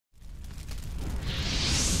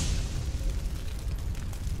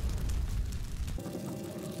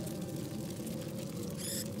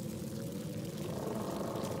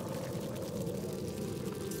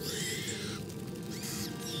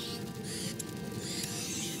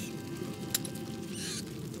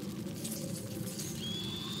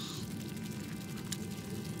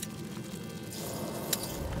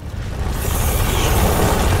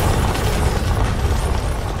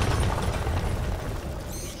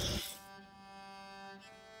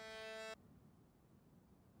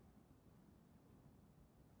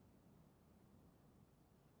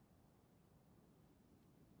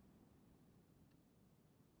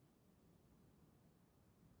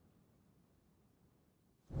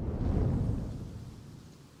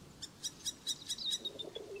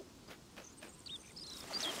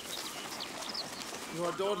You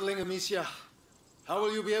are dawdling, Amicia. How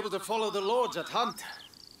will you be able to follow the lords at hunt?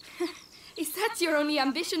 Is that your only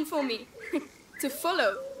ambition for me? To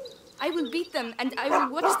follow? I will beat them, and I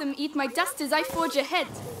will watch them eat my dust as I forge ahead.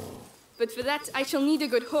 But for that, I shall need a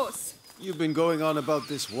good horse. You've been going on about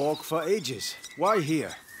this walk for ages. Why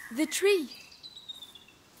here? The tree.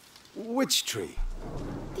 Which tree?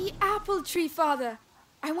 The apple tree, Father.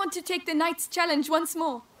 I want to take the Knight's challenge once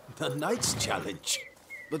more. The Knight's challenge?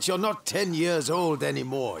 But you're not 10 years old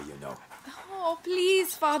anymore, you know. Oh,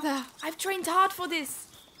 please, Father. I've trained hard for this.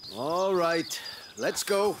 All right, let's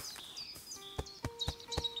go.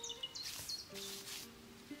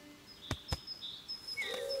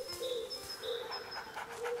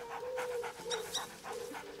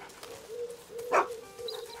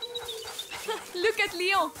 Look at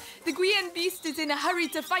Leon. The Guyenne beast is in a hurry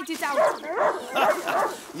to fight it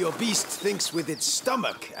out. Your beast thinks with its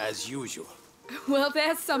stomach, as usual. Well,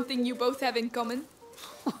 there's something you both have in common.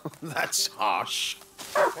 That's harsh.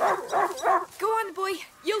 Go on, boy.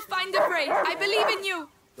 You'll find the prey. I believe in you.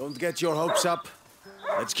 Don't get your hopes up.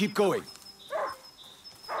 Let's keep going.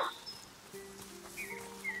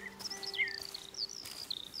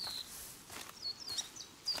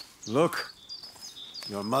 Look.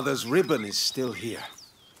 Your mother's ribbon is still here.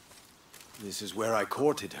 This is where I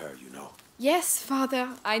courted her, you know. Yes,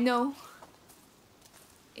 Father, I know.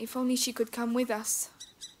 If only she could come with us.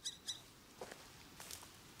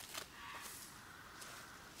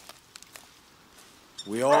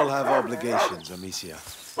 We all have obligations, Amicia.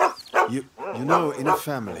 You know, in a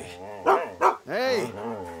family. Hey,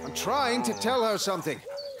 I'm trying to tell her something.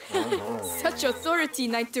 Such authority,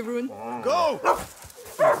 Knight de Rune. Go!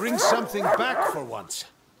 Bring something back for once.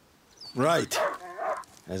 Right.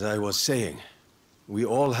 As I was saying, we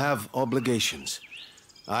all have obligations.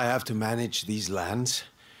 I have to manage these lands.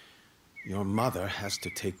 Your mother has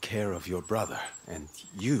to take care of your brother, and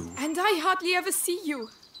you... And I hardly ever see you.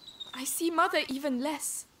 I see Mother even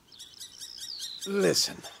less.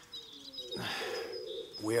 Listen.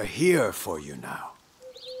 We're here for you now.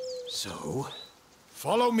 So,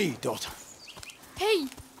 follow me, daughter. Hey,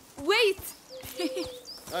 wait!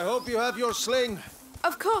 I hope you have your sling.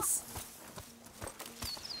 Of course.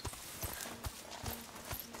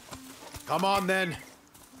 Come on, then.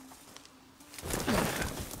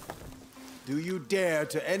 Do you dare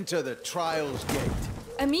to enter the Trials Gate?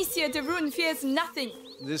 Amicia de Rune fears nothing.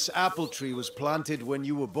 This apple tree was planted when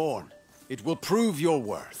you were born. It will prove your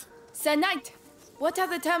worth. Sir Knight, what are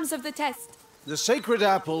the terms of the test? The sacred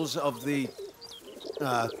apples of the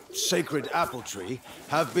sacred apple tree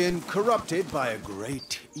have been corrupted by a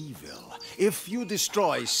great evil. If you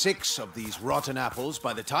destroy 6 of these rotten apples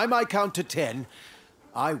by the time I count to 10,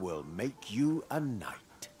 I will make you a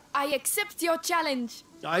knight. I accept your challenge.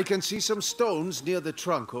 I can see some stones near the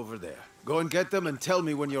trunk over there. Go and get them and tell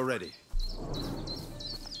me when you're ready.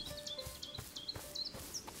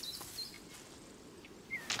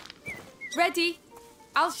 Ready?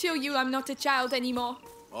 I'll show you I'm not a child anymore.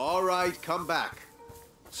 All right, come back.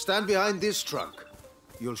 Stand behind this trunk.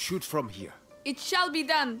 You'll shoot from here. It shall be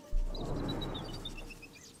done.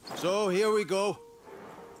 So, here we go.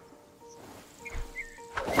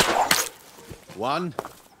 1,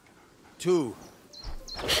 2,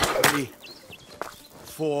 3,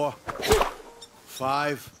 4,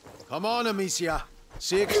 5. Come on, Amicia.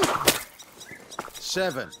 6,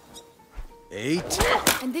 7, 8.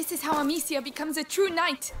 And this is how Amicia becomes a true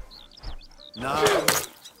knight. 9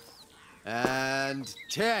 and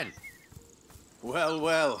 10. Well,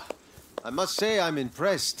 well. I must say I'm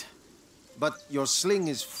impressed. But your sling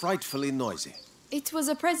is frightfully noisy. It was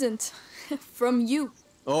a present. From you.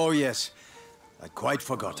 Oh, yes. I'd quite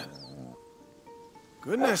forgotten.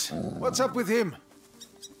 Goodness, what's up with him?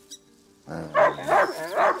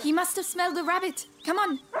 He must have smelled a rabbit. Come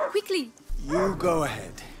on, quickly. You go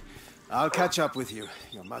ahead. I'll catch up with you.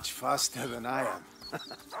 You're much faster than I am.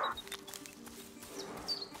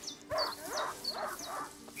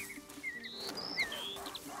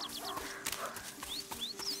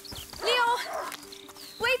 Leo!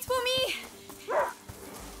 Wait for me!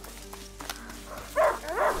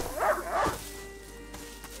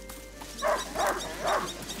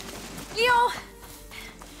 Leo!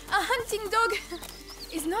 A hunting dog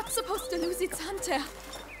is not supposed to lose its hunter.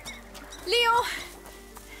 Leo!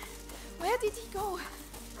 Where did he go?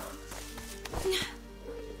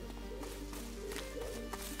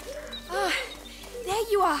 Ah,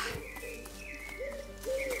 there you are.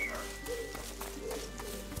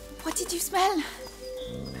 What did you smell?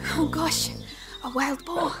 Oh gosh, a wild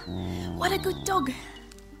boar. What a good dog.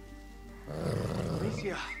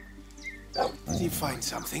 Amicia, did he find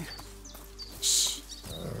something? Shh,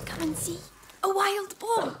 come and see. A wild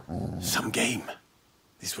boar! Some game.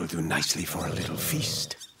 This will do nicely for a little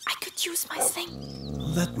feast. I could use my thing.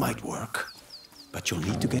 That might work. But you'll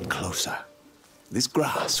need to get closer. This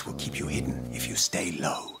grass will keep you hidden if you stay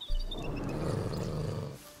low.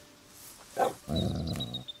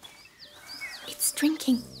 It's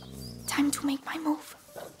drinking. Time to make my move.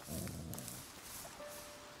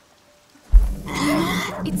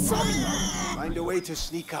 It saw me. Find a way to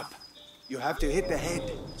sneak up. You have to hit the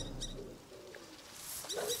head.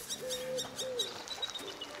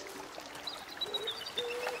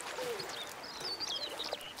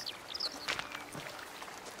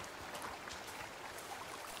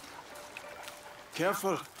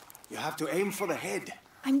 Careful. You have to aim for the head.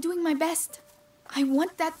 I'm doing my best. I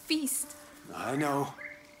want that feast. I know.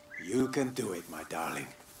 You can do it, my darling.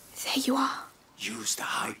 There you are. Use the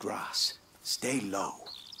high grass. Stay low.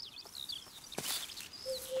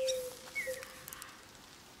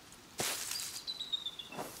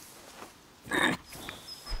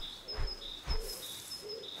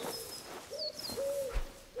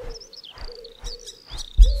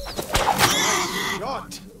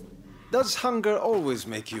 Shot! Does hunger always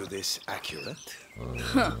make you this accurate?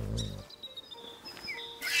 Huh.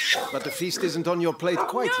 But the feast isn't on your plate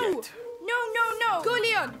quite yet. No! Go,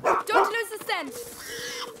 Leon! Don't lose the scent!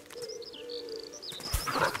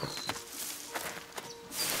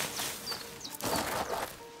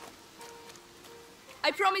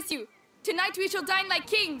 I promise you, tonight we shall dine like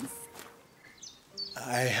kings!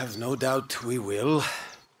 I have no doubt we will.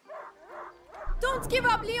 Don't give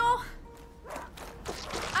up, Leon!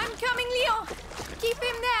 I'm coming, Leon! Keep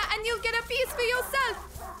him there and you'll get a piece for yourself!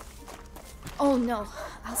 Oh no,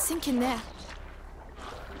 I'll sink in there.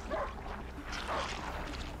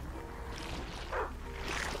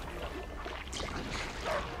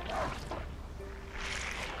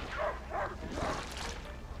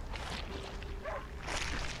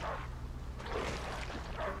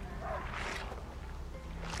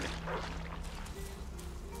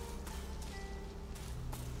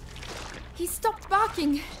 He stopped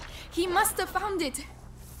barking. He must have found it.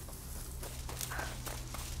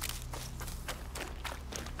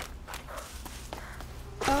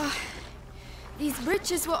 These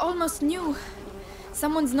bridges were almost new.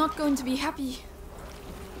 Someone's not going to be happy.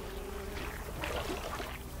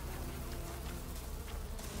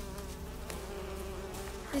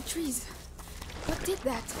 The trees. What did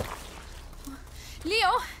that?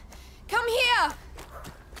 Leo! Come here!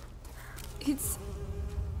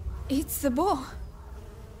 It's the boar.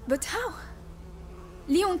 But how?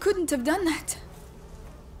 Leon couldn't have done that.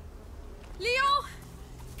 Leo!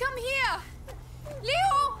 Come here!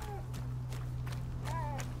 Leo!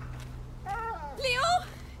 Leo!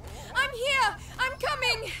 I'm here! I'm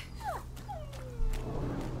coming!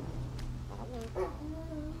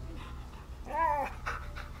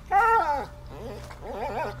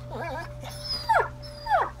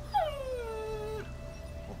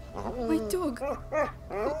 My dog.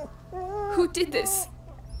 Who did this?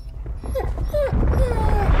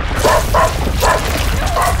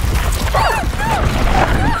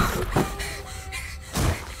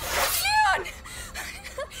 Leon!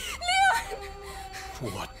 Leon!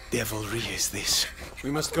 What devilry is this? We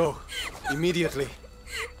must go. Immediately.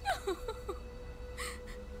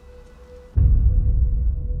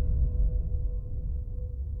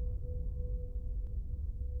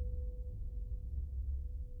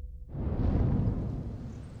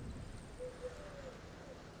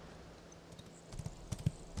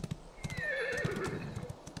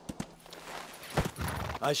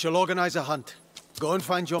 I shall organize a hunt. Go and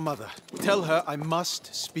find your mother. Tell her I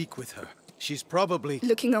must speak with her. She's probably...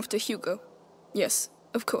 looking after Hugo. Yes,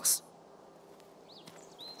 of course.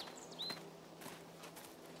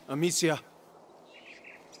 Amicia.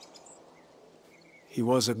 He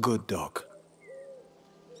was a good dog.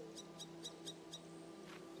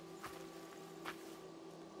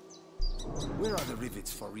 Where are the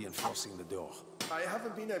rivets for reinforcing the door? I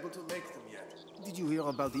haven't been able to make them yet. Did you hear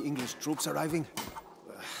about the English troops arriving?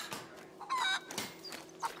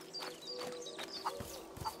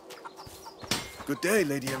 Good day,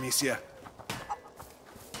 Lady Amicia.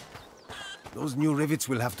 Those new rivets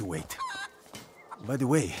will have to wait. By the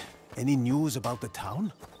way, any news about the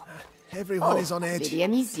town? Everyone is on edge. Lady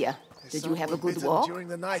Amicia, did you have a good walk? During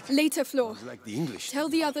the night. Later, Flo. Like the English. Tell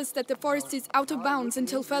the others that the forest is out of bounds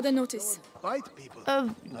until further notice. Bite people.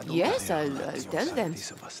 Yes, I'll tell them.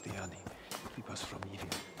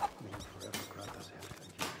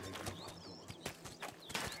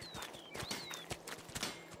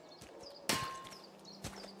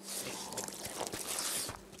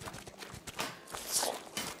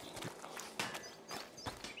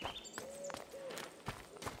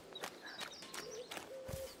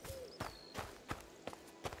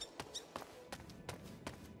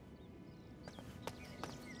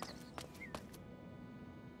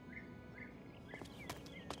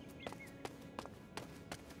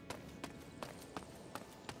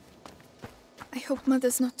 hope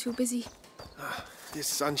Mother's not too busy. This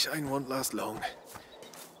sunshine won't last long.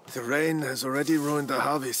 The rain has already ruined the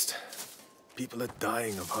harvest. People are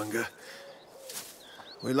dying of hunger.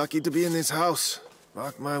 We're lucky to be in this house.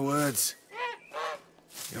 Mark my words.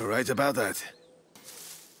 You're right about that.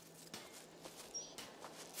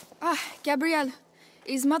 Ah, Gabrielle.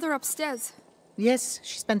 Is Mother upstairs? Yes,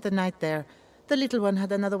 she spent the night there. The little one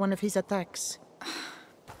had another one of his attacks.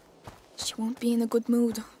 She won't be in a good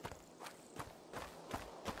mood.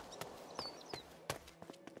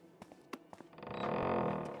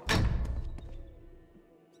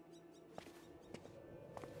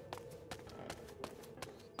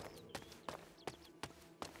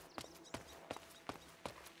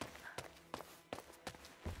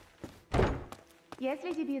 Yes,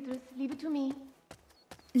 Lady Beatrice, leave it to me.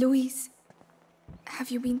 Louise,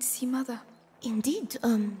 have you been to see Mother? Indeed.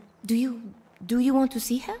 Do you want to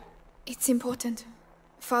see her? It's important.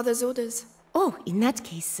 Father's orders. Oh, in that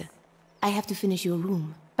case, I have to finish your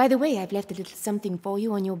room. By the way, I've left a little something for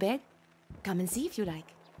you on your bed. Come and see if you like.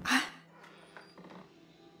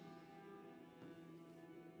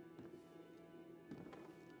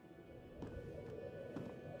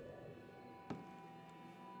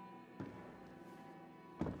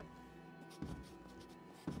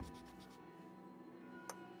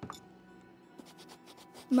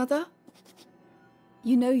 Mother?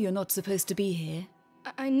 You know you're not supposed to be here.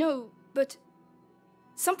 I know, but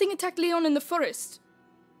something attacked Leon in the forest.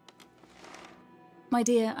 My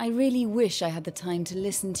dear, I really wish I had the time to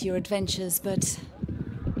listen to your adventures, but...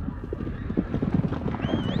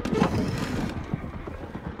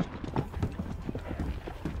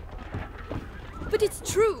 But it's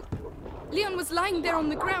true! Leon was lying there on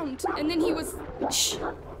the ground, and then he was... Shh!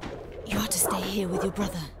 You are to stay here with your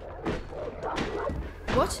brother.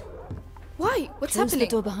 What? Why? What's Close happening?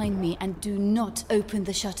 the door behind me and do not open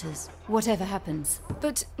the shutters, whatever happens.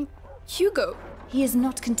 But... Hugo... He is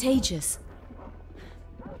not contagious.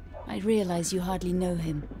 I realize you hardly know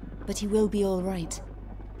him, but he will be all right.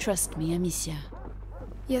 Trust me, Amicia.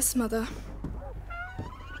 Yes, Mother.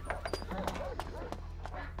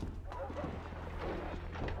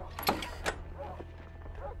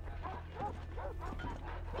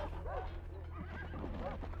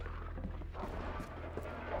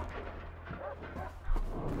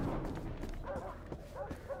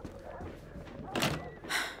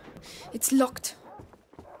 It's locked.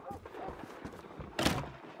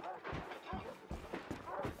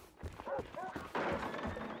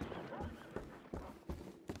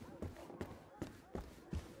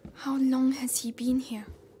 How long has he been here?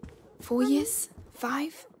 4 years?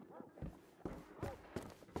 5?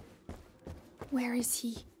 Where is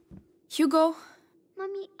he? Hugo?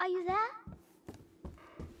 Mommy, are you there?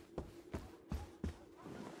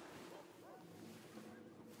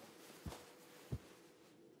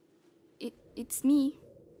 It's me.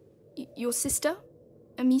 Your sister?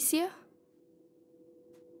 Amicia?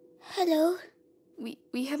 Hello.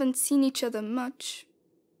 We haven't seen each other much.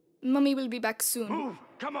 Mummy will be back soon. Move!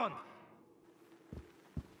 Come on!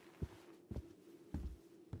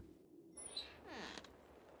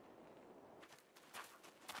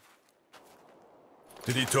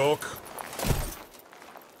 Did he talk?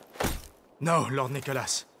 No, Lord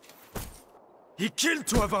Nicholas. He killed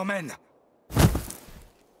 2 of our men!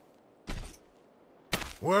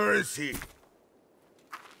 Where is he?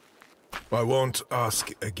 I won't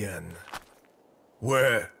ask again.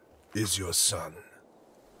 Where is your son?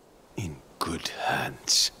 In good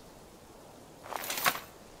hands.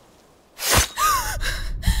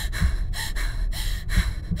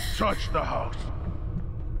 Search the house.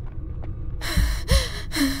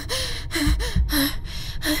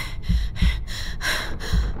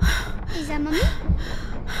 Is that Mommy?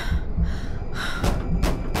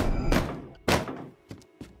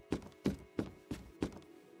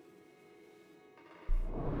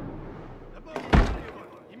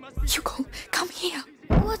 Hugo, come here.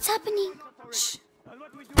 What's happening? Shh.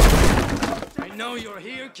 I know you're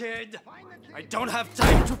here, kid. I don't have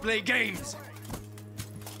time to play games.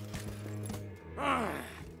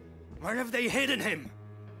 Where have they hidden him?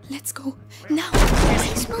 Let's go. Now.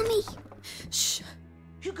 Where's Mommy? Shh.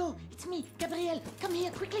 Hugo, it's me, Gabrielle. Come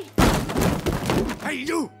here, quickly. Hey,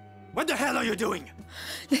 you! What the hell are you doing?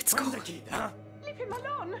 Let's Where's go. the kid, huh? Leave him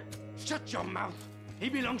alone. Shut your mouth. He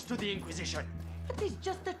belongs to the Inquisition. But he's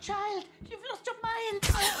just a child. You've lost your mind.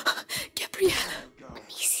 Gabrielle.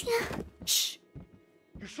 Amicia. Shh.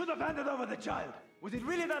 You should have handed over the child. Was it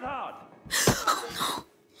really that hard? Oh no.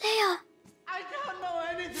 Leia. I don't know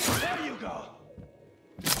anything. There you go.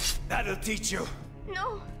 That'll teach you.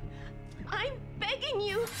 No. I'm begging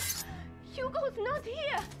you. Hugo's not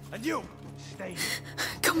here. And you, Stay.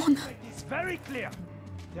 Come on. It's very clear.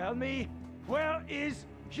 Tell me, where is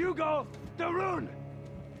Hugo the Rune?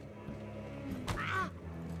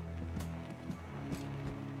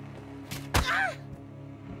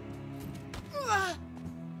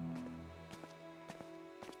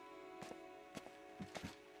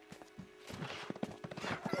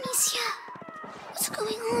 Amicia, what's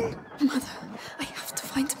going on? Mother, I have to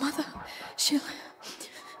find Mother.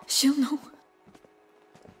 She'll know.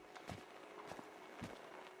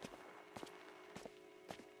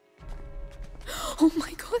 Oh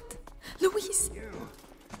my God, Louise! You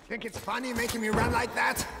think it's funny making me run like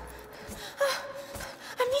that?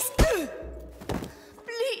 Amicia!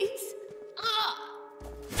 Please!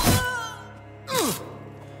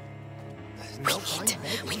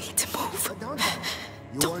 We need to move.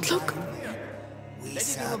 Don't look. We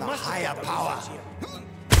serve a higher power.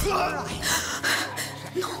 No.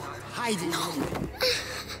 Hiding.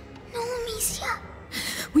 No, Amicia.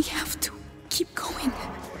 We have to keep going.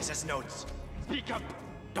 Princess Notes. Speak up.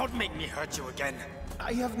 Don't make me hurt you again.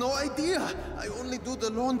 I have no idea. I only do the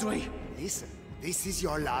laundry. Listen, this is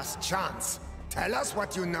your last chance. Tell us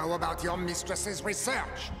what you know about your mistress's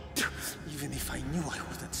research. Even if I knew, I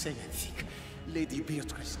wouldn't say anything. Lady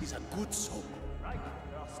Beatrice is a good soul. Right.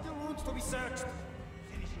 There are still rooms to be searched.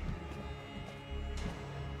 Finish it.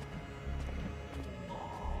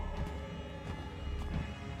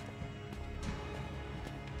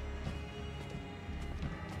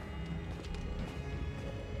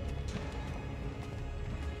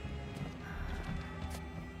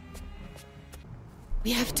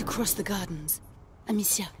 We have to cross the gardens.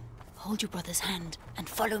 Amicia, hold your brother's hand and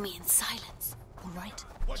follow me in silence. All right?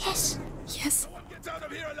 Yes. Yes. No one gets out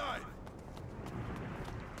of here alive!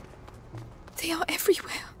 They are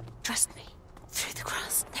everywhere. Trust me. Through the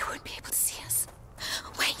grass, they won't be able to see us.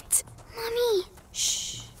 Wait. Mommy.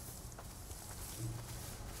 Shh.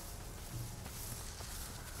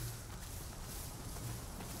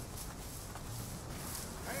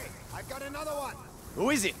 Hey, I've got another one. Who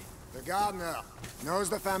is it? The gardener. Knows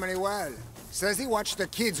the family well. Says he watched the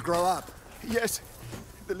kids grow up. Yes,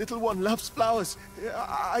 the little one loves flowers.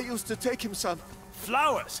 I used to take him some.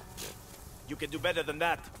 Flowers. You can do better than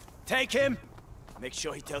that. Take him. Make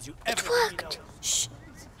sure he tells you everything he knows. Shh.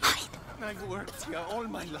 Hide. I've worked here all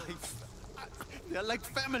my life. They're like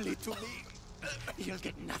family to me. You'll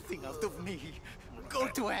get nothing out of me. Go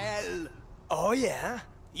to hell. Oh, yeah?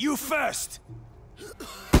 You first!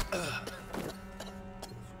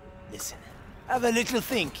 Listen, have a little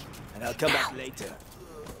think, and I'll come back later.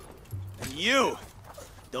 And you!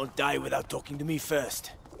 Don't die without talking to me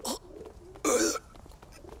first.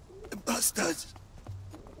 Bastards.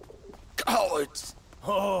 Cowards.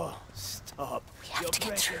 Oh, stop. We have to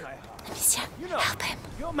get through. Amicia, You know, help him.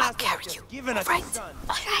 your I'll master carry has you. given us All right. his son.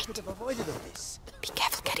 All right. Could have avoided all this. Be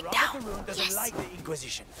careful getting Robert down. the Rune doesn't Yes. like the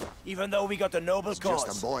Inquisition, even though we got a noble cause.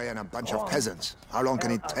 Just a boy and a bunch of peasants. How long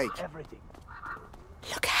can it take? Everything.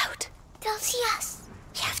 Look out. They'll see us.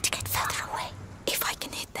 We have to get further away. If I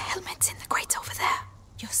can hit the helmets in the crates over there,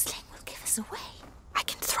 Your sling will give us away. I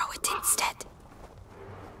can throw it instead.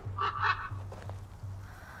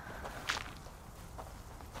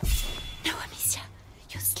 No, Amicia.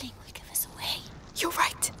 Your sling will give us away. You're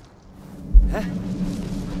right. Huh?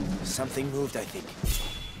 Something moved, I think.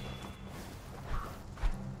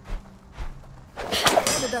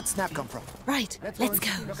 Where did that snap come from? Right. Let's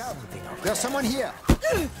go. There's someone here.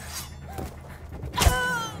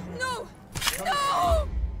 No! No!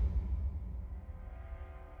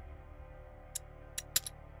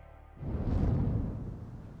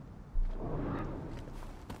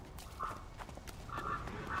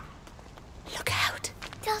 Look out.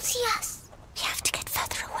 They'll see us. We have to get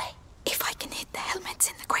further away. If I can hit the helmets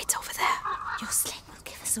in the crates over there, Your sling will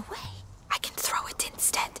give us away. I can throw it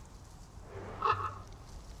instead.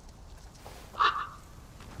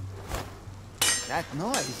 That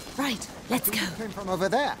noise Right. Let's go. came from over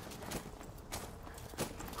there.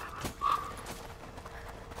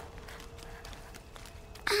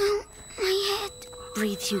 Ow, my head.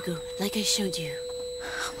 Breathe, Hugo, like I showed you.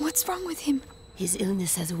 What's wrong with him? His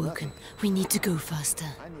illness has awoken. We need to go faster.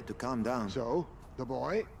 I need to calm down. So, the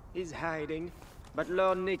boy? He's hiding, but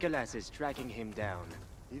Lord Nicholas is tracking him down.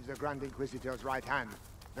 He's the Grand Inquisitor's right hand.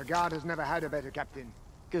 The Guard has never had a better captain.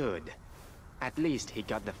 Good. At least he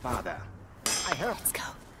got the father. I help. Let's go.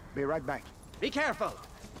 Be right back. Be careful!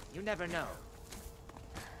 You never know.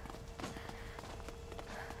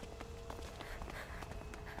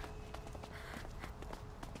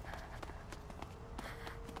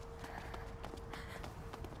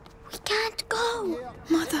 We can't go.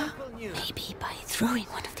 Mother, Maybe by throwing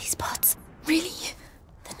one of these pots, really?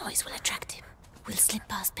 the noise will attract him.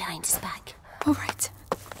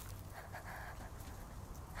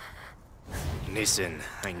 Listen,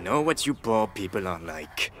 I know what you poor people are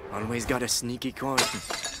like. Always got a sneaky corner.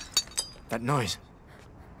 That noise.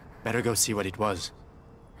 Better go see what it was.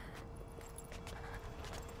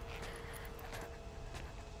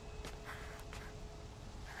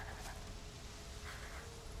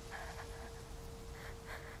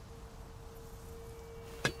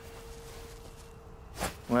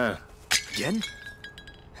 Well, again?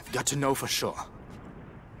 I've got to know for sure.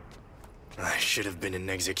 I should have been an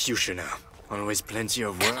executioner. Always plenty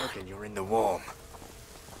of work and you're in the warm.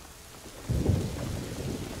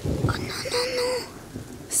 Oh, no.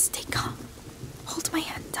 Stay calm. Hold my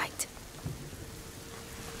hand tight.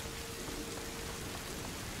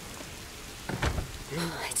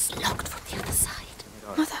 It's locked from the other side.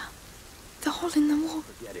 Mother, the hole in the wall.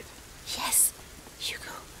 Forget it. Yes.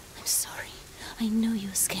 Hugo, I'm sorry. I know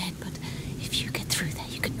you're scared, but if you get through there,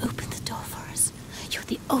 you can open the door for us. You're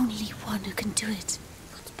the only one who can do it.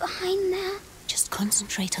 What's behind there? Just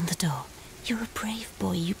concentrate on the door. You're a brave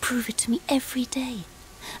boy. You prove it to me every day.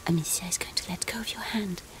 Amicia is going to let go of your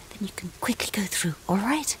hand. Then you can quickly go through, all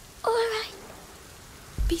right? All right.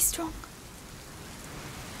 Be strong.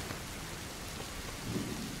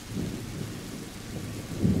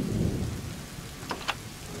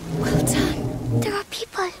 Well done. There are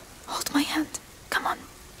people. Hold my hand. Come on.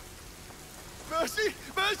 Mercy!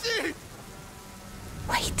 Mercy!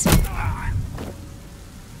 Wait.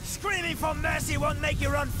 Screaming for mercy won't make you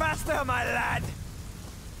run faster, my lad!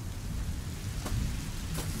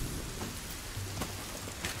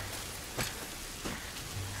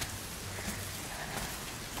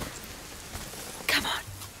 Come on.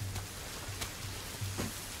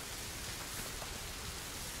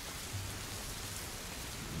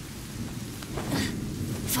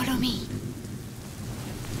 Follow me.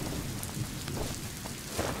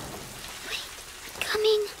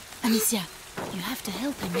 Coming. Amicia, you have to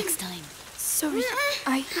help him next time. Sorry,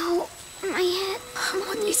 Ow, my head.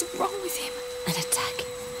 What is wrong with him? An attack.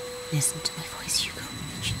 Listen to my voice, Hugo.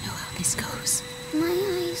 You know how this goes. My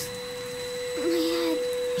eyes. My head.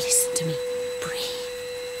 Listen to me. Breathe.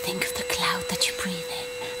 Think of the cloud that you breathe in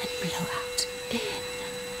and blow out. In,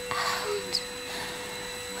 out.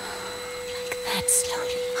 Like that,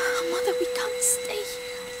 slowly. Mother, we can't stay.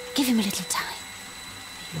 Give him a little time.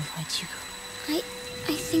 Are you all right, Hugo?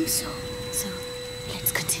 I think so. So,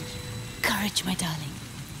 let's continue. Courage, my darling.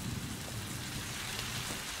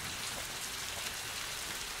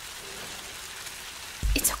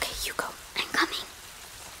 It's okay, Hugo. I'm coming.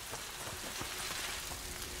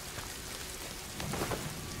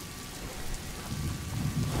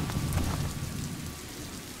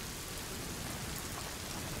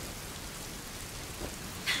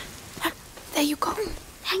 There you go.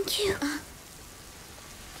 Thank you.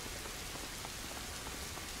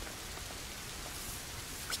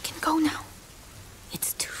 We can go now.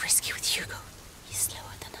 It's too risky with Hugo. He's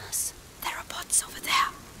slower than us. There are bots over there.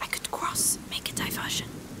 I could cross, make a diversion.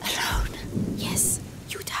 Alone? Yes,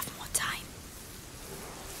 you'd have more time.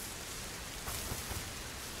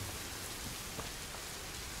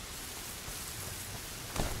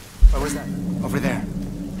 What was that? Over there.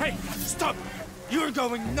 Hey, stop! You're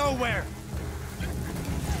going nowhere!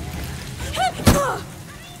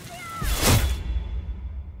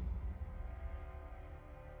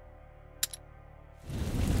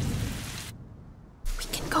 We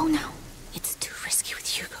can go now. It's too risky with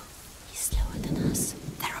Hugo. He's slower than us.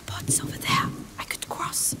 There are bots over there. I could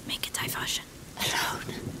cross, make a diversion.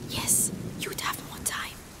 Alone? Yes, you'd have more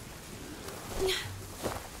time.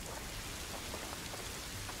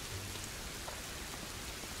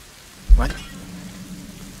 What?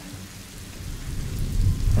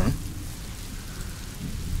 Huh?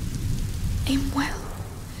 Aim well.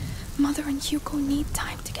 Mother and Hugo need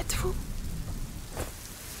time to get through.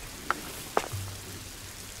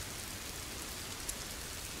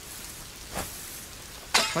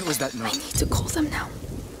 What was that I noise? need to call them now.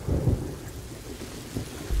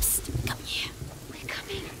 Psst, come here. We're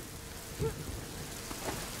coming.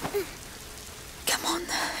 Come on,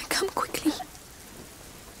 come quickly.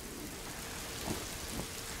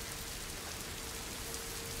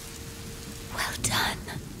 Well done.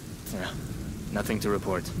 Yeah, nothing to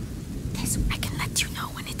report. Yes, I can let you know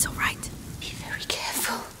when it's all right. Be very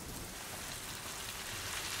careful.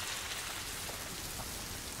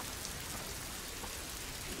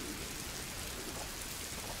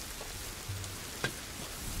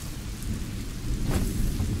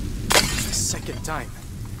 The second time.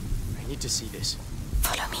 I need to see this.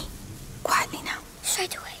 Follow me. Quietly now.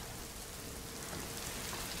 Straight away.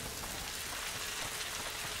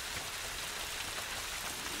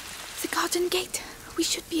 The garden gate. We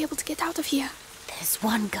should be able to get out of here. There's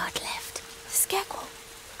one guard left. The scarecrow.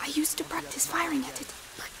 I used to practice firing at it.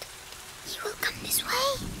 But he will come this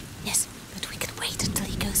way. Yes, but we can wait until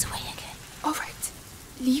he goes away again. All right.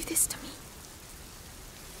 Leave this to me.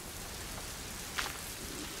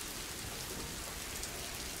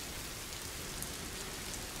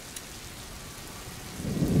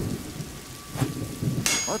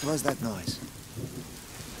 What was that noise?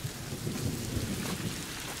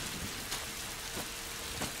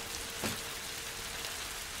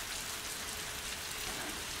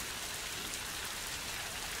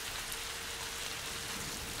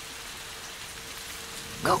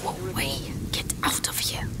 Go away. Get out of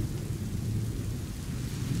here.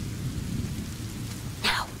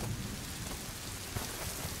 Now.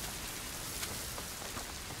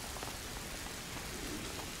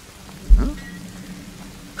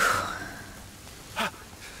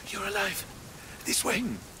 You're alive. This way.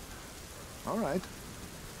 All right.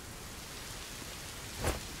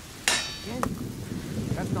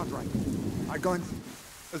 That's not right. I'm going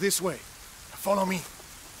this way. Follow me.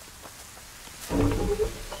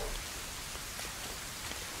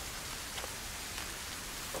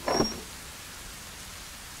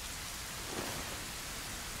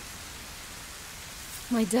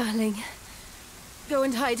 My darling. Go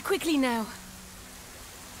and hide quickly now.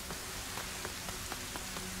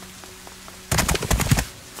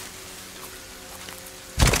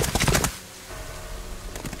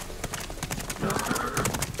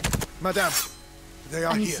 Madame, they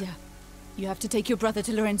are Amicia, here. you have to take your brother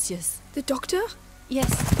to Laurentius. The doctor?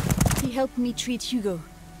 Yes, he helped me treat Hugo.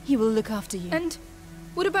 He will look after you. And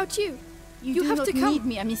what about you? You have do to not come. need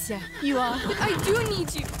me, Amicia. You are. But I do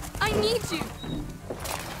need you. I need you.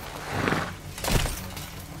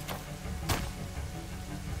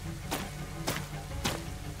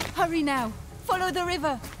 Hurry now. Follow the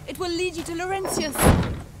river. It will lead you to Laurentius.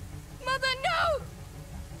 Mother, no!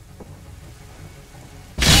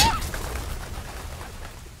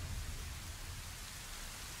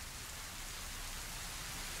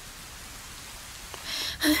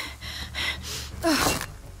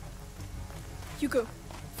 Hugo,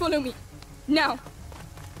 follow me. Now.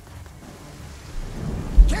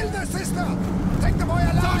 Kill the sister! Take the boy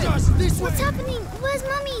alive! Soldiers, this way! What's happening? Where's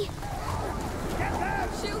Mommy?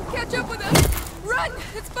 She'll catch up with us. Run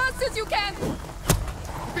as fast as you can.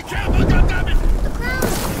 Be careful, goddammit! The ground is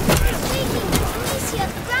shaking. Amicia,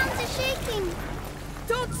 the ground is shaking.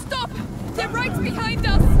 Don't stop. They're right behind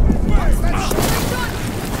us. Straight on.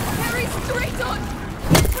 Harry, straight on.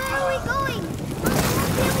 Where are we going? Mommy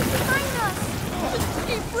won't be able to find us.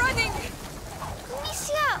 Keep running.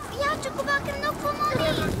 Amicia, we have to go back and look for Mommy.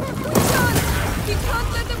 We can't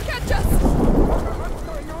let them catch us.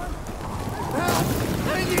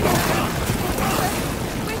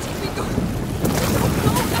 Where did we go?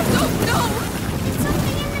 No! There's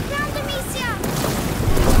something in the ground, Amicia.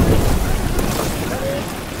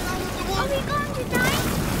 Are we going to die?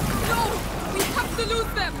 No! We have to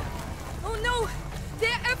lose them. Oh no!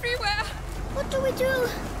 They're everywhere. What do we do?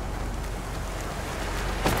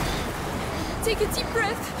 Take a deep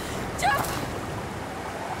breath. Jump!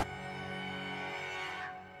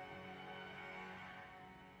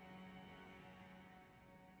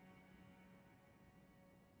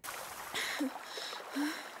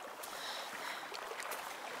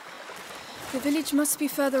 The village must be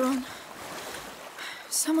further on.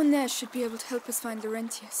 Someone there should be able to help us find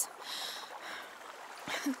Laurentius.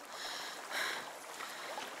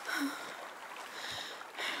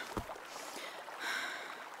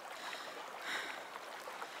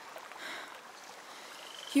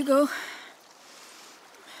 Hugo?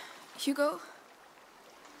 Hugo?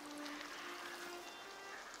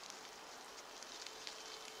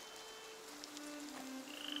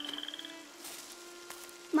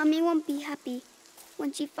 Mommy won't be happy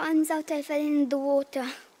when she finds out I fell in the water.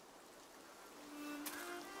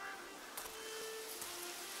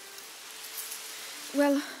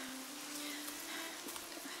 Well,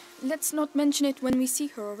 let's not mention it when we see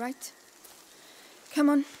her, all right? Come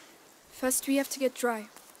on. First we have to get dry.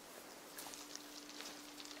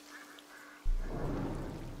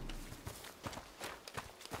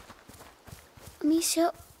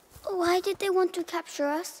 Amicia, why did they want to capture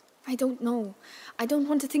us? I don't know. I don't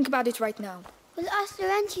want to think about it right now. We'll ask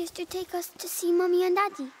Laurentius to take us to see Mommy and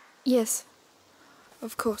Daddy. Yes,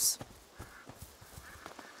 of course.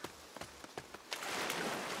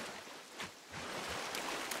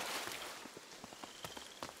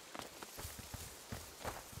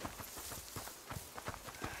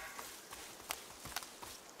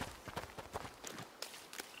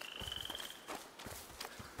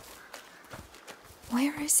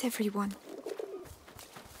 Where is everyone?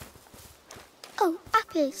 Oh,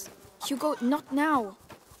 apples. Hugo, not now.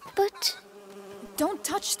 But... Don't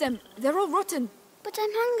touch them. They're all rotten. But I'm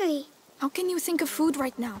hungry. How can you think of food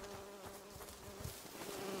right now?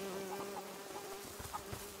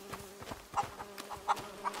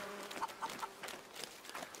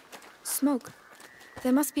 Smoke.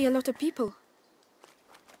 There must be a lot of people.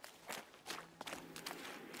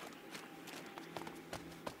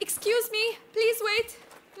 Excuse me. Please wait.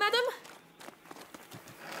 Madam?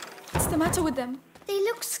 What's the matter with them? They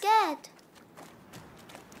look scared.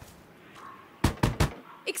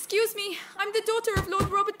 Excuse me. I'm the daughter of Lord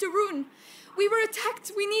Robert de Rune. We were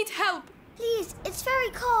attacked. We need help. Please, it's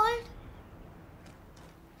very cold.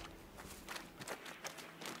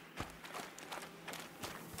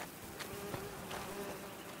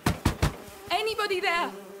 Anybody there?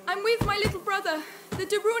 I'm with my little brother. The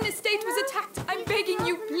de Rune estate was attacked. I'm begging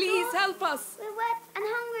you, please help us. We're wet and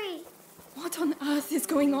hungry. What on earth is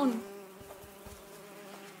going on?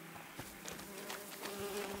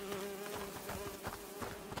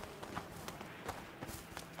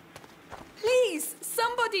 Please,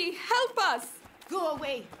 somebody, help us! Go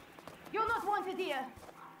away. You're not wanted here.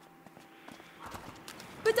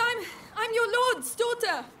 But I'm your lord's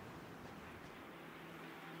daughter.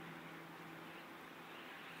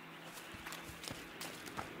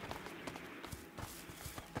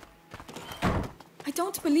 I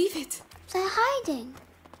don't believe it. They're hiding.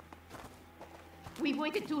 We've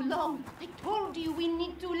waited too long. I told you we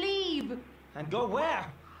need to leave. And go where?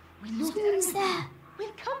 Someone's there.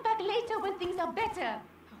 We'll come back later when things are better.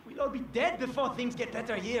 We'll all be dead before things get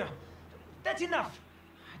better here. That's enough.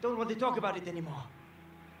 I don't want to talk about it anymore.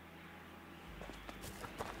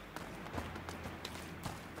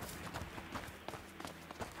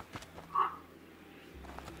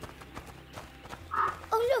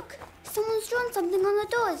 Oh, look. Someone's drawn something on the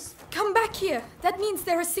doors. Come back here. That means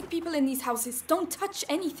there are sick people in these houses. Don't touch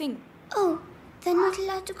anything. Oh, they're not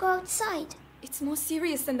allowed to go outside. It's more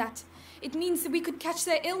serious than that. It means that we could catch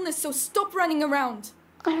their illness, so stop running around.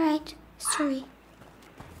 All right. Sorry.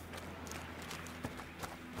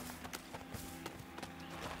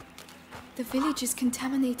 The village is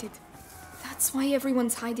contaminated. That's why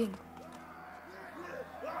everyone's hiding.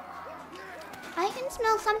 I can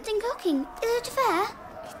smell something cooking. Is it fair?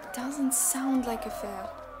 It doesn't sound like a fair.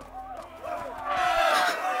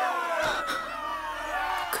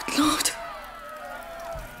 Good Lord.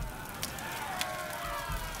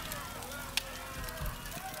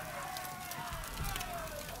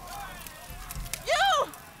 You!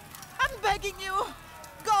 I'm begging you!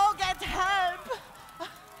 Go get help!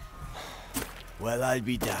 Well, I'll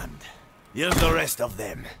be damned. Here's the rest of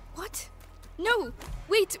them. What? No!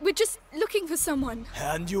 Wait, we're just looking for someone.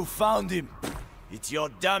 And you found him. It's your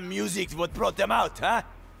damn music what brought them out, huh?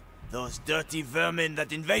 Those dirty vermin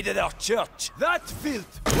that invaded our church. That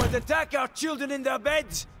filth would attack our children in their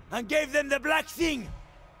beds and gave them the black thing.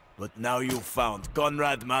 But now you found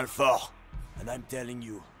Conrad Malfour. And I'm telling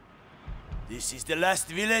you, this is the last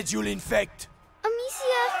village you'll infect.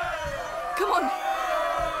 Amicia! Come on!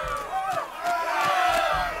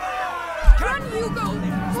 Run, Hugo!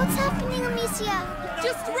 What's happening, Amicia?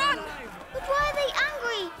 Just run! But why are they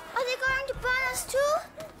angry? Are they going to burn us too?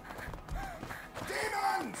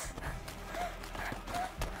 Demons!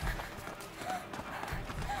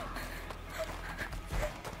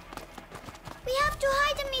 We have to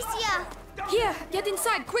hide, Amicia! Here, get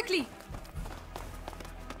inside, quickly!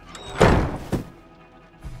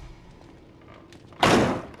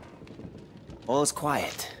 All's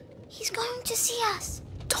quiet. He's going to see us.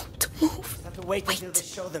 Don't move. Have to wait until they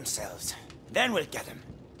show themselves. Then we'll get them.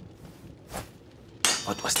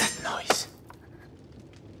 What was that noise?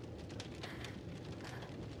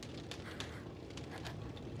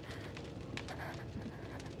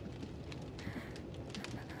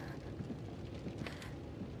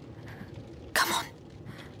 Come on.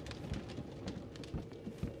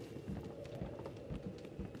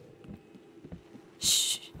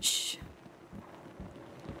 Shh, shh.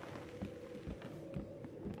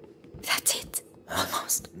 That's it.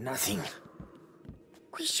 Almost. Nothing.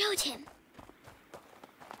 We showed him.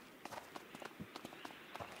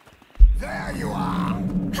 There you are!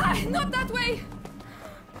 Ah, not that way!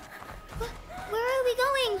 Where are we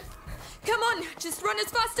going? Come on, just run as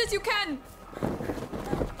fast as you can!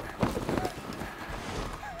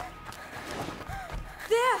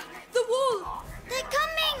 There! The wall! They're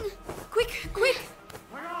coming! Quick, quick!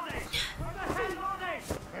 Where are they? Where the hell are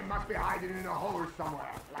they? They must be hiding in a hole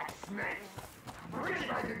somewhere, like snakes. Which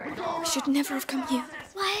way did they go? We should never have come here.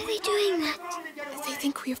 Why are they doing that? They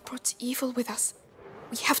think we have brought evil with us.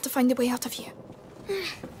 We have to find a way out of here.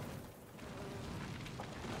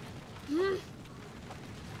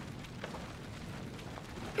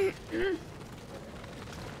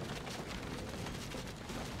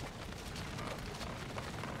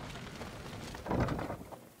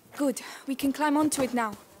 Good. We can climb onto it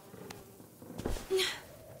now.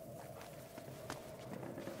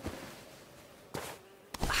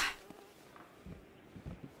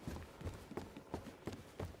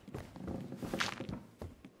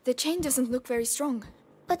 The chain doesn't look very strong.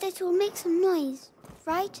 But it will make some noise,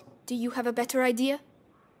 right? Do you have a better idea?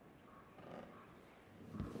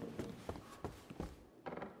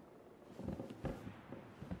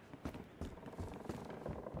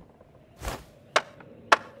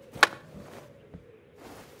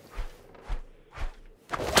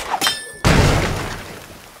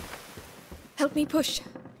 Help me push.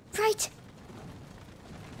 Right.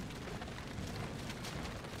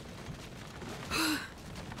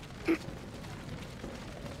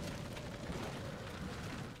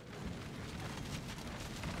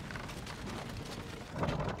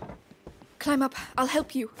 Climb up. I'll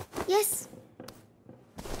help you. Yes.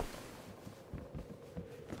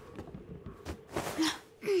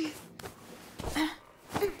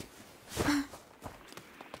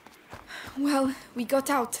 Well, we got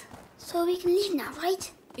out. So we can leave now,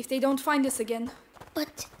 right? If they don't find us again.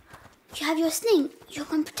 But you have your sling. You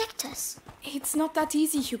can protect us. It's not that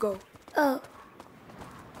easy, Hugo. Oh.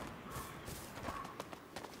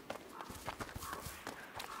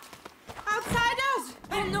 Outsiders!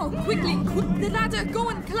 Oh no, quickly! The ladder! Go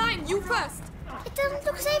and climb! You first! It doesn't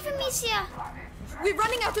look safe, Amicia. We're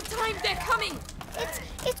running out of time! They're coming!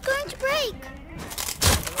 It's going to break!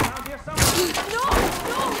 No!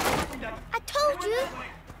 No! I told you!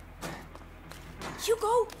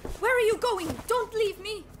 Hugo! Where are you going? Don't leave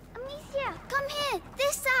me! Amicia, come here!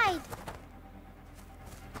 This side!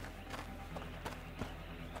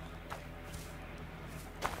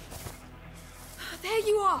 There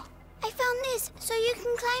you are! I found this, so you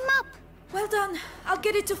can climb up. Well done. I'll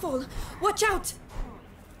get it to fall. Watch out!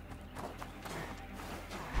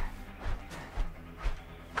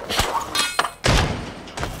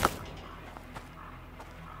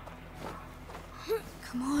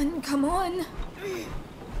 Come on, come on. Here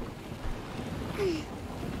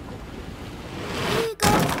you go.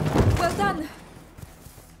 Well done.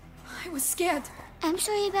 I was scared. I'm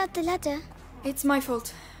sorry about the ladder. It's my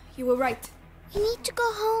fault. You were right. We need to go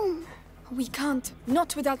home. We can't.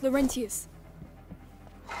 Not without Laurentius.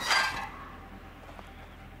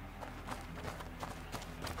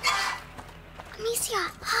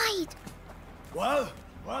 Amicia, hide. Well,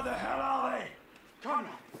 where the hell are they?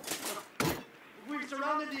 Conrad, we've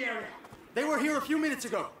surrounded the area. They were here a few minutes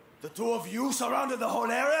ago. The two of you surrounded the whole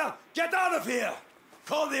area? Get out of here!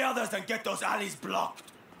 Call the others and get those alleys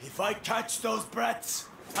blocked. If I catch those brats,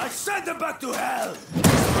 I send them back to hell!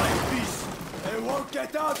 My peace! They won't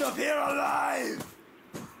get out of here alive!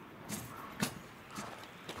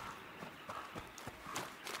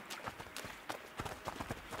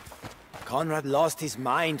 Conrad lost his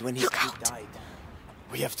mind when he died.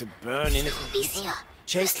 We have to burn innocent people. Amicia,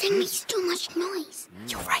 Chase this thing makes too much noise.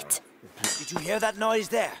 You're right. Did you hear that noise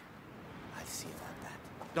there? I'll see about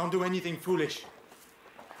that. Don't do anything foolish.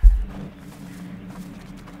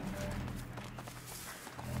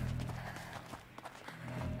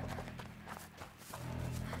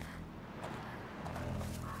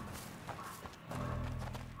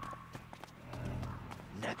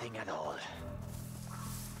 Nothing at all.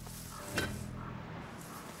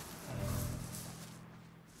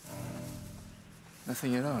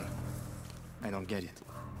 Nothing at all. I don't get it.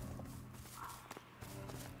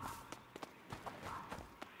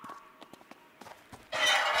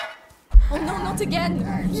 Oh no, not again!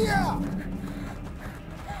 Yeah!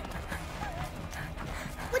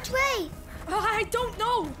 Which way? I don't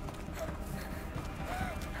know!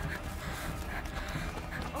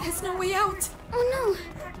 There's no way out! Oh no!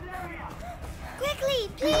 Quickly,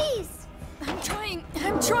 please! I'm trying!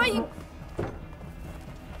 I'm trying!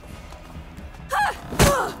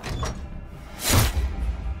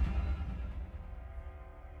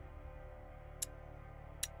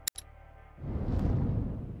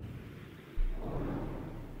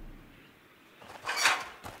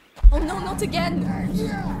 Oh no, not again!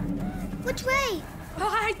 Yeah! Which way?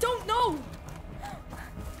 I don't know!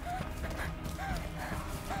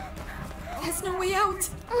 There's no way out!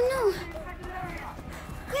 Oh no!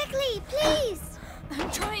 Quickly, please! I'm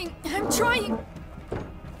trying! I'm trying!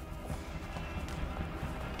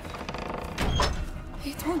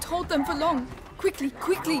 It won't hold them for long. Quickly,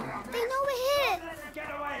 quickly! They know we're here! Get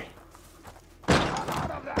away!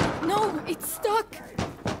 No, it's stuck!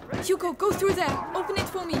 Hugo, go through there. Open it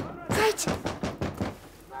for me. Right.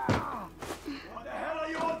 What the hell are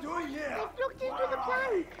you all doing here? They've looked into the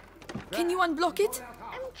plank. Can you unblock it?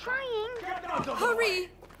 I'm trying. Hurry!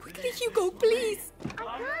 Quickly, Hugo, please!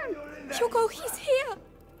 I can't. Hugo, he's here!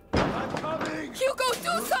 I'm coming! Hugo,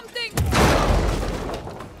 do something!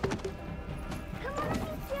 Come on,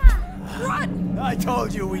 Amicia. Run! I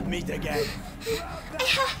told you we'd meet again. I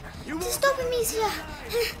have to stop Amicia.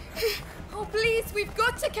 Oh, please, we've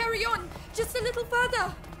got to carry on. Just a little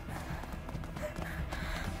further.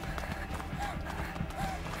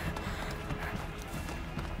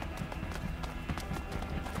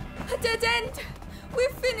 A dead end. We're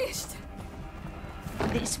finished.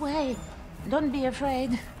 This way. Don't be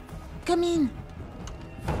afraid. Come in.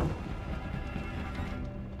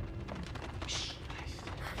 Shh.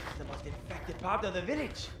 The most infected part of the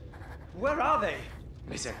village. Where are they?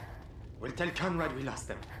 Listen, we'll tell Conrad we lost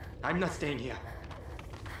them. I'm not staying here.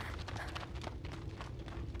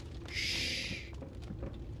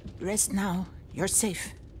 Rest now. You're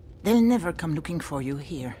safe. They'll never come looking for you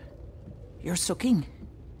here. You're soaking.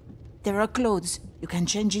 There are clothes you can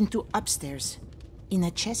change into upstairs. In a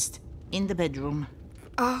chest, in the bedroom.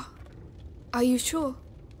 Are you sure?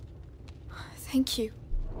 Thank you.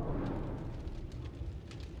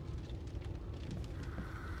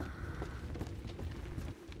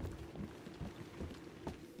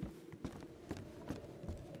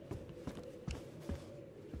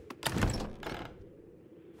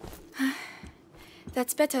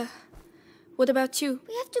 That's better. What about you?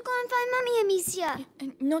 We have to go and find Mummy, Amicia.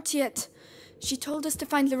 Not yet. She told us to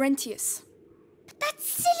find Laurentius. But that's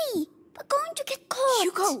silly. We're going to get caught.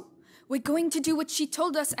 Hugo! We're going to do what she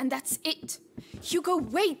told us, and that's it. Hugo,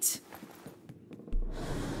 wait!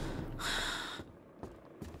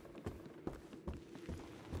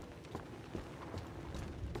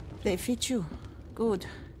 They fit you. Good.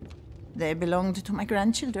 They belonged to my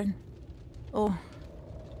grandchildren. Oh,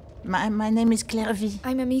 my name is Clairvy.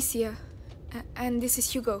 I'm Amicia, and this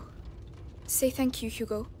is Hugo. Say thank you,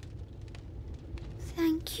 Hugo.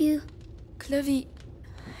 Thank you. Clovey,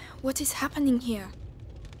 what is happening here?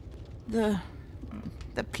 The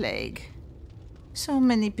plague. So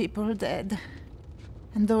many people dead.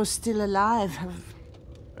 And those still alive have...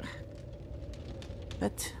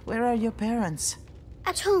 But where are your parents?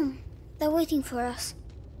 At home. They're waiting for us.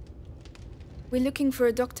 We're looking for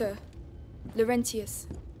a doctor. Laurentius.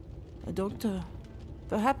 A doctor?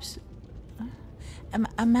 Perhaps...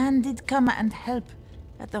 A man did come and help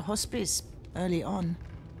at the hospice early on.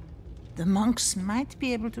 The monks might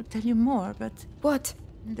be able to tell you more, but... What?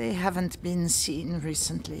 They haven't been seen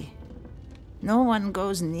recently. No one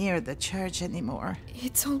goes near the church anymore.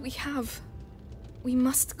 It's all we have. We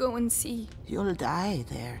must go and see. You'll die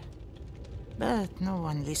there. But no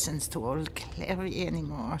one listens to old Clary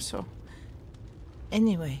anymore, so...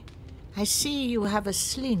 Anyway, I see you have a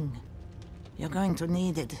sling. You're going to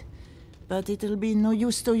need it. But it'll be no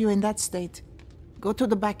use to you in that state. Go to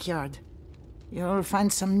the backyard. You'll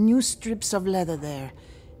find some new strips of leather there.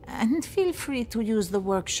 And feel free to use the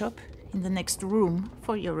workshop in the next room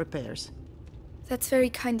for your repairs. That's very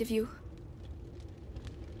kind of you.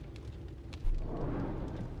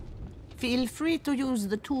 Feel free to use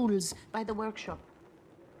the tools by the workshop.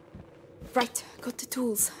 Right, got the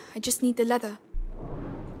tools. I just need the leather.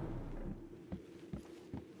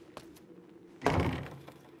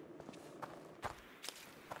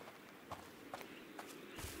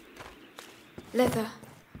 Leather.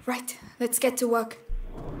 Right, let's get to work.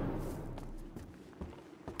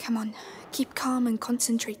 Come on, keep calm and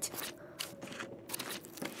concentrate.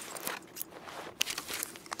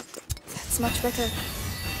 That's much better.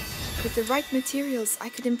 With the right materials, I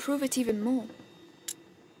could improve it even more.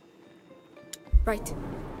 Right,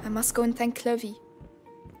 I must go and thank Clovey.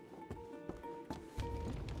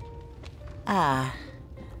 Ah,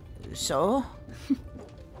 so?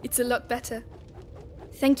 It's a lot better.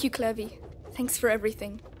 Thank you, Clovey. Thanks for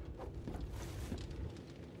everything.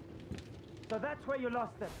 So that's where you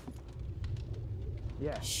lost them.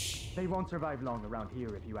 Yeah, they won't survive long around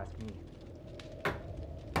here if you ask me.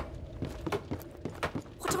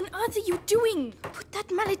 What on earth are you doing? Put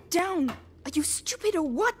that mallet down. Are you stupid or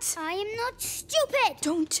what? I am not stupid.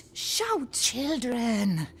 Don't shout.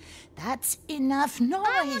 Children, that's enough noise.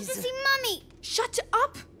 I want to see Mummy. Shut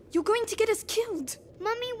up. You're going to get us killed.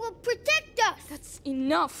 Mummy will protect us. That's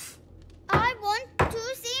enough. I want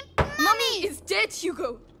to see Mummy. Mummy is dead,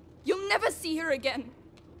 Hugo. You'll never see her again.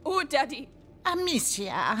 Or Daddy.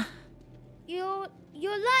 Amicia. You're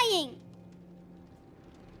lying.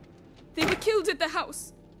 They were killed at the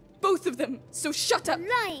house. Both of them. So shut up.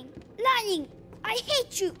 Lying. Lying. I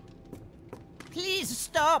hate you. Please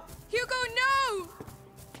stop. Hugo, no!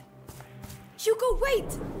 Hugo, wait!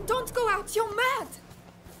 Don't go out. You're mad.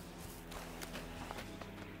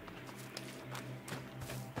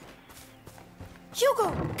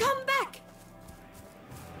 Hugo, come back!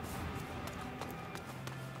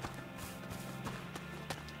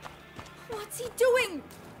 What's he doing?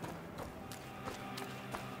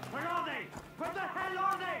 Where are they? Where the hell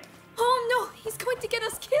are they? Oh no, he's going to get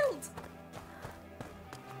us killed!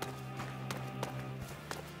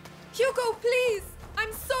 Hugo, please!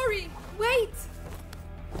 I'm sorry! Wait!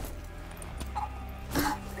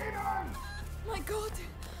 My God!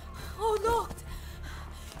 Oh Lord!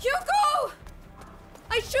 Hugo!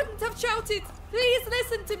 I shouldn't have shouted! Please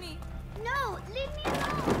listen to me! No, leave me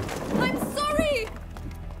alone! I'm sorry!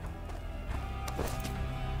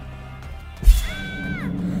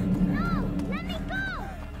 No, let me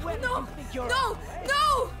go! No! No!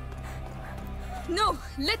 No! No,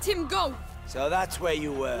 let him go! So that's where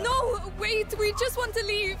you were. No, wait, we just want to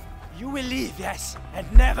leave. You will leave, yes,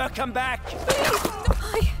 and never come back. Please,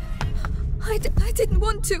 no, I didn't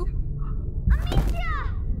want to.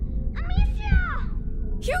 Amicia! Amicia!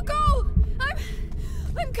 Hugo!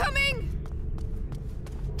 I'm coming!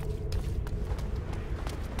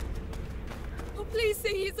 Oh, please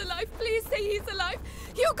say he's alive. Please say he's alive.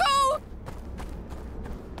 Hugo!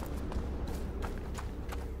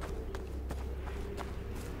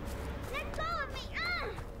 Let go of me!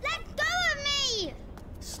 Let go of me!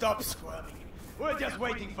 Stop squirming. We're just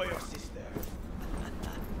waiting for your sister.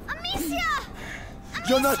 Amicia!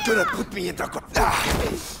 You're not gonna put me in the...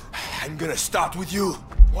 I'm gonna start with you.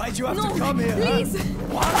 Why'd you have No, to come here, please. huh?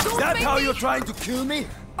 What? Don't Is that make how me- you're trying to kill me?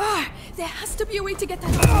 There has to be a way to get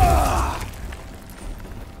that.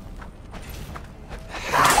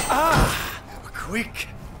 Quick.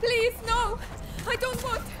 Please, no! I don't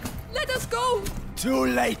want. Let us go! Too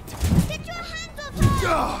late. Get your hands off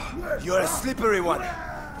her! You're a slippery one.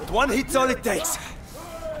 But one hit's all it takes.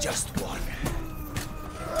 Just one.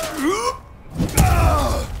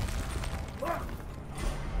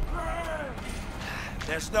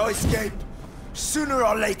 There's no escape. Sooner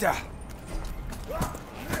or later.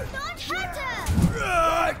 Don't hurt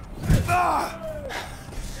her!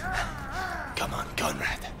 Come on,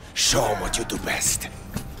 Conrad. Show him what you do best.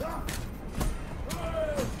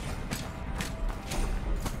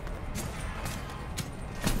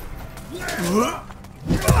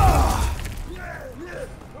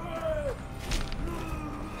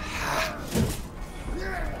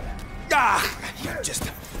 You're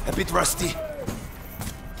just a bit rusty.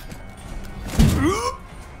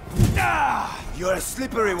 You're a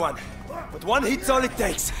slippery one. But one hit's all it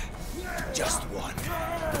takes. Just one.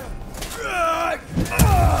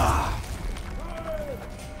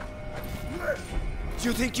 Do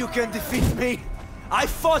you think you can defeat me? I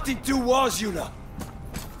fought in 2 wars, you know.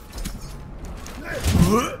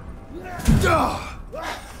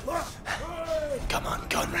 Come on,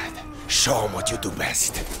 Conrad. Show him what you do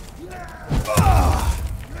best.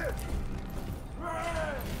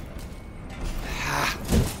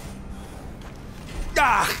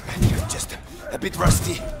 You're just a bit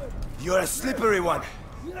rusty. You're a slippery one.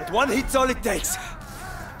 But one hit's all it takes.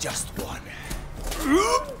 Just one.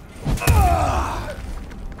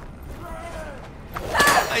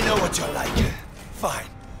 I know what you're like. Fine.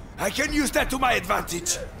 I can use that to my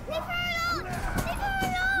advantage. Leave her alone! Leave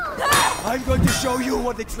her alone! I'm going to show you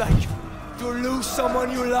what it's like to lose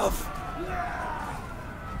someone you love.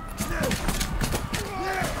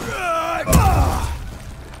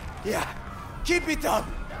 Yeah, keep it up.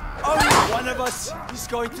 Only one of us is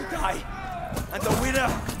going to die. And the winner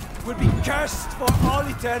will be cursed for all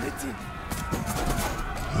eternity.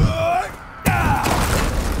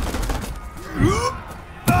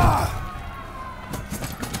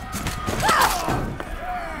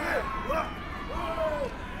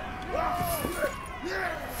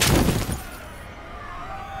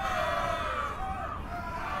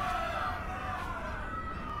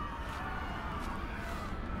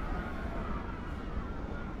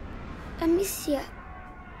 Amicia.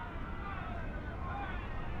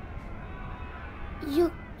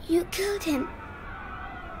 You killed him.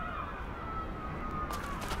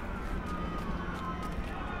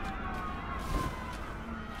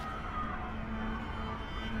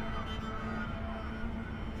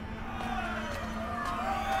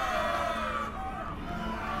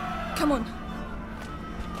 Come on.